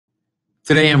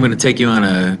Today I'm going to take you on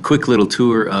a quick little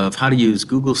tour of how to use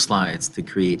Google Slides to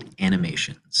create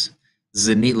animations. This is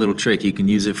a neat little trick. You can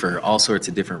use it for all sorts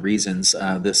of different reasons.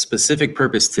 The specific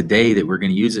purpose today that we're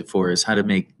going to use it for is how to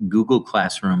make Google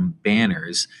Classroom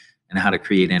banners and how to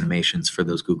create animations for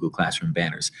those Google Classroom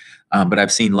banners. But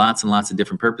I've seen lots and lots of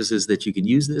different purposes that you can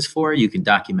use this for. You can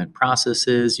document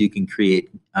processes, you can create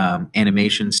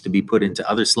animations to be put into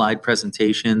other slide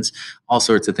presentations, all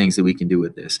sorts of things that we can do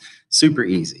with this. Super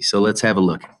easy. So let's have a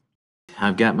look.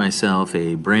 I've got myself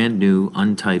a brand new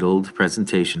untitled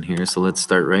presentation here. So let's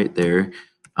start right there.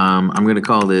 I'm going to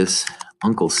call this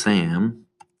Uncle Sam,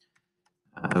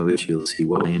 which you'll see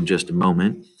why in just a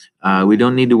moment. We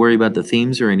don't need to worry about the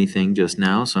themes or anything just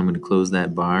now. So I'm going to close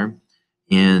that bar.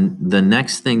 And the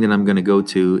next thing that I'm going to go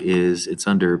to is it's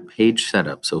under page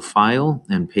setup. So file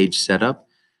and page setup.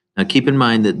 Now keep in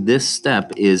mind that this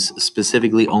step is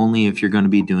specifically only if you're going to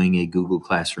be doing a Google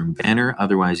Classroom banner.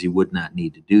 Otherwise, you would not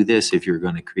need to do this if you're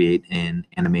going to create an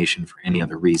animation for any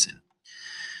other reason.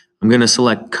 I'm going to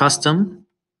select custom,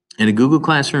 and a Google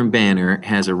Classroom banner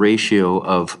has a ratio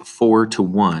of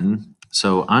 4:1.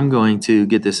 So I'm going to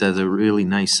get this as a really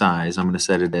nice size. I'm going to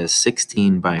set it as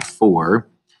 16 by 4,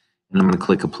 and I'm going to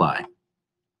click apply.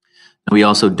 Now we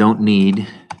also don't need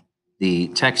the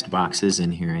text boxes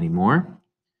in here anymore.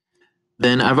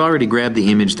 Then I've already grabbed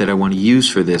the image that I want to use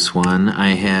for this one. I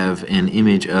have an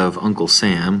image of Uncle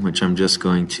Sam, which I'm just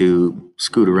going to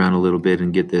scoot around a little bit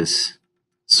and get this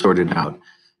sorted out.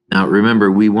 Now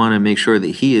remember, we want to make sure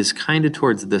that he is kind of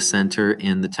towards the center,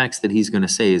 and the text that he's going to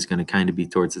say is going to kind of be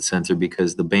towards the center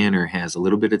because the banner has a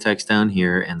little bit of text down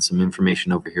here and some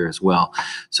information over here as well.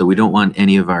 So we don't want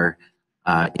any of our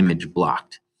image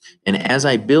blocked. And as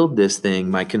I build this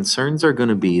thing, my concerns are going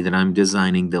to be that I'm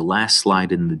designing the last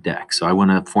slide in the deck. So I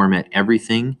want to format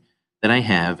everything that I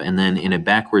have, and then in a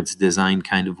backwards design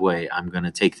kind of way, I'm going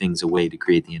to take things away to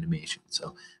create the animation.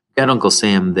 So I've got Uncle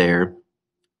Sam there.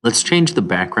 Let's change the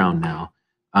background now.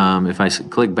 If I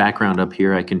click background up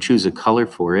here, I can choose a color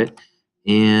for it.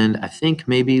 And I think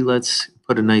maybe let's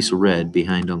put a nice red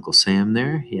behind Uncle Sam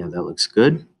there. Yeah, that looks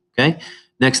good. Okay.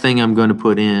 Next thing I'm going to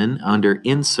put in under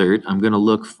insert, I'm going to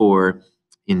look for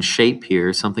in shape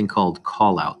here something called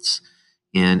callouts.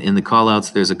 And in the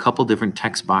callouts, there's a couple different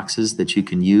text boxes that you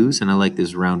can use. And I like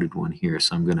this rounded one here.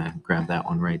 So I'm going to grab that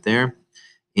one right there.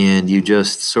 And you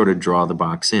just sort of draw the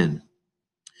box in.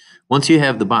 Once you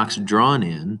have the box drawn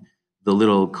in, the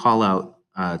little callout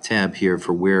tab here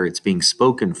for where it's being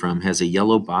spoken from has a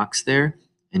yellow box there.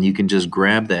 And you can just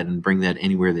grab that and bring that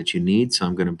anywhere that you need. So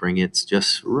I'm going to bring it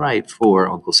just right for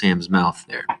Uncle Sam's mouth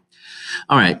there.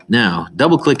 All right, now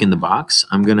double click in the box.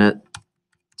 I'm going to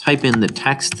type in the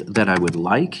text that I would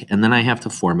like, and then I have to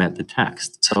format the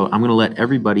text. So I'm going to let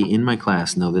everybody in my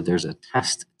class know that there's a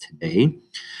test today.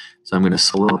 So I'm going to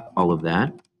select all of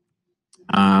that.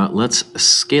 Let's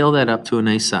scale that up to a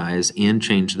nice size and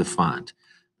change the font.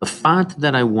 The font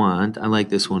that I want, I like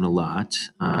this one a lot.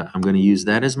 I'm going to use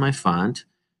that as my font.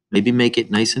 Maybe make it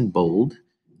nice and bold.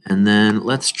 And then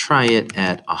let's try it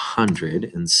at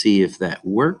 100 and see if that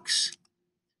works.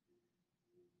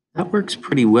 That works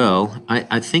pretty well.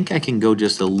 I think I can go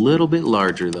just a little bit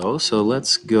larger though. So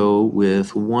let's go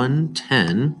with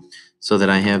 110 so that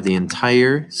I have the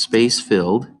entire space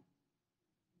filled.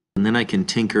 And then I can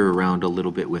tinker around a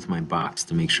little bit with my box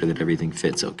to make sure that everything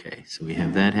fits okay. So we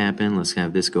have that happen. Let's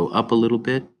have this go up a little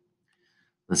bit.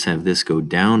 Let's have this go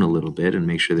down a little bit and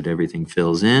make sure that everything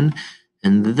fills in.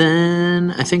 And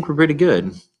then I think we're pretty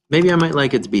good. Maybe I might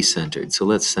like it to be centered. So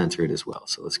let's center it as well.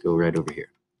 So let's go right over here.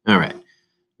 All right.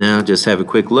 Now just have a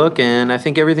quick look, and I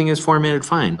think everything is formatted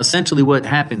fine. Essentially what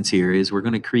happens here is we're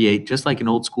going to create, just like an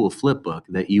old school flip book,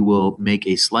 that you will make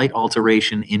a slight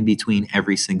alteration in between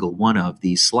every single one of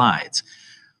these slides.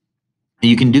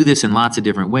 And you can do this in lots of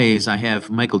different ways. I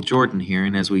have Michael Jordan here,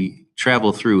 and as we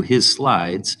travel through his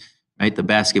slides, right, the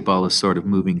basketball is sort of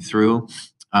moving through.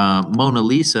 Mona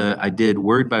Lisa, I did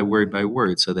word by word by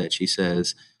word so that she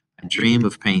says, I dream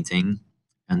of painting,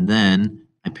 and then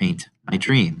I paint my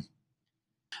dream.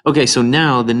 Okay, so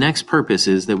now the next purpose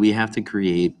is that we have to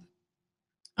create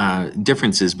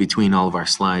differences between all of our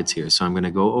slides here. So I'm going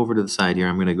to go over to the side here.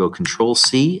 I'm going to go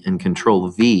Control-C and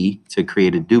Control-V to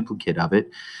create a duplicate of it.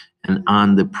 And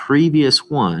on the previous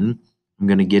one, I'm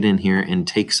going to get in here and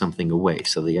take something away.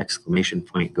 So the exclamation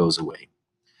point goes away.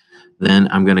 Then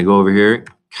I'm going to go over here,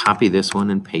 copy this one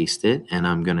and paste it. And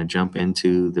I'm going to jump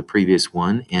into the previous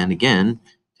one and again,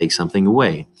 take something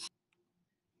away.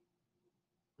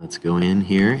 Let's go in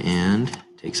here and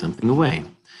take something away.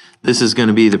 This is going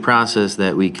to be the process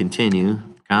that we continue.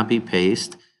 Copy,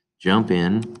 paste, jump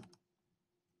in,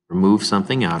 remove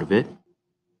something out of it,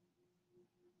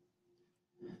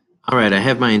 All right, I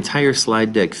have my entire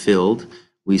slide deck filled.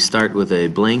 We start with a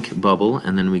blank bubble,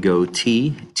 and then we go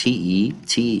T, T-E,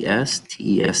 T-E-S,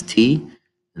 T-E-S-T,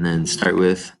 and then start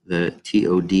with the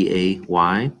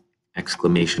T-O-D-A-Y,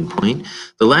 exclamation point.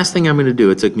 The last thing I'm going to do,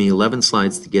 it took me 11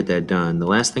 slides to get that done. The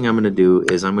last thing I'm going to do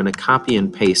is I'm going to copy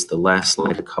and paste the last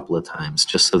slide a couple of times,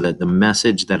 just so that the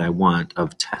message that I want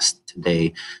of test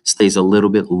today stays a little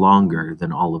bit longer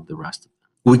than all of the rest of them.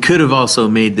 We could have also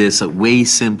made this way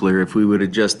simpler if we would have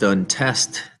just done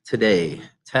test today,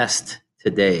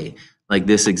 like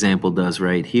this example does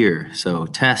right here. So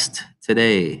test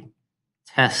today.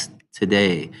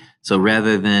 So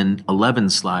rather than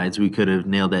 11 slides, we could have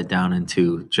nailed that down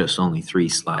into just only 3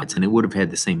 slides, and it would have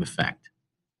had the same effect.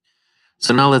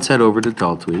 So now let's head over to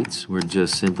Tall Tweets. We're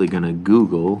just simply going to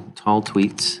Google Tall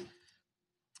Tweets,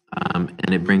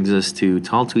 and it brings us to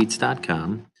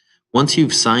talltweets.com. Once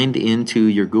you've signed into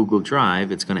your Google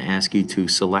Drive, it's going to ask you to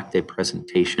select a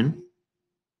presentation.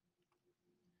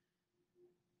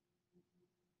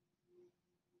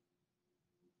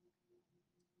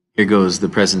 Here goes the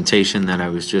presentation that I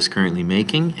was just currently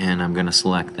making, and I'm going to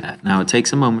select that. Now it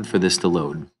takes a moment for this to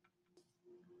load.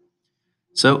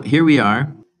 So here we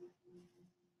are.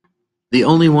 The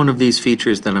only one of these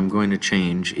features that I'm going to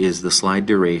change is the slide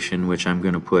duration, which I'm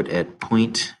going to put at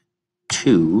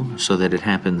 0.2 so that it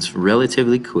happens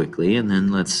relatively quickly, and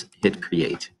then let's hit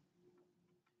create.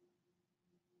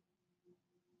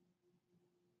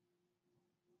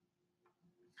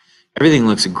 Everything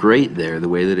looks great there, the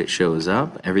way that it shows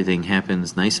up. Everything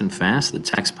happens nice and fast. The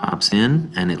text pops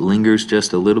in and it lingers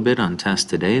just a little bit on test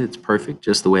today. That's perfect,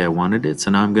 just the way I wanted it. So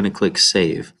now I'm going to click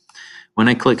save. When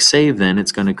I click save, then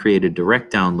it's going to create a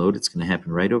direct download. It's going to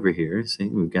happen right over here. See,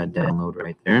 we've got download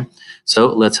right there. So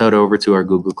let's head over to our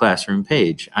Google Classroom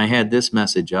page. I had this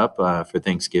message up for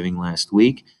Thanksgiving last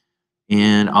week.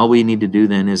 And all we need to do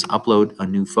then is upload a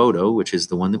new photo, which is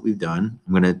the one that we've done.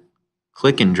 I'm going to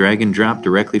click and drag and drop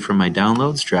directly from my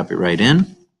downloads, drop it right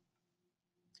in.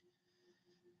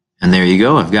 And there you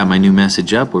go. I've got my new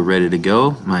message up. We're ready to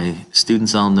go. My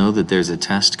students all know that there's a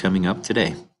test coming up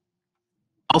today.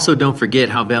 Also, don't forget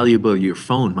how valuable your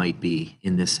phone might be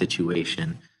in this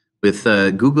situation. With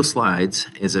Google Slides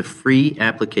is a free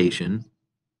application,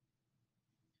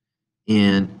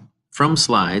 and from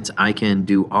Slides, I can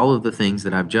do all of the things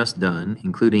that I've just done,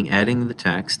 including adding the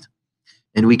text,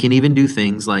 and we can even do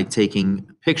things like taking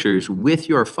pictures with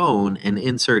your phone and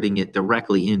inserting it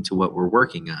directly into what we're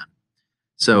working on.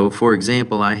 So, for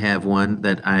example, I have one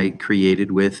that I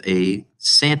created with a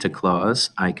Santa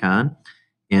Claus icon.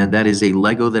 And that is a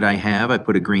Lego that I have. I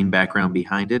put a green background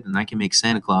behind it, and I can make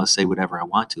Santa Claus say whatever I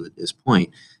want to at this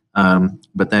point.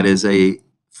 But that is a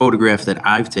photograph that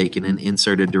I've taken and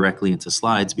inserted directly into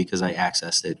Slides because I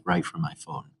accessed it right from my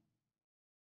phone.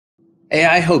 Hey,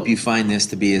 I hope you find this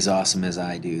to be as awesome as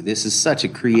I do. This is such a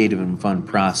creative and fun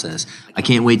process. I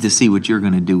can't wait to see what you're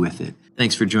going to do with it.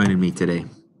 Thanks for joining me today.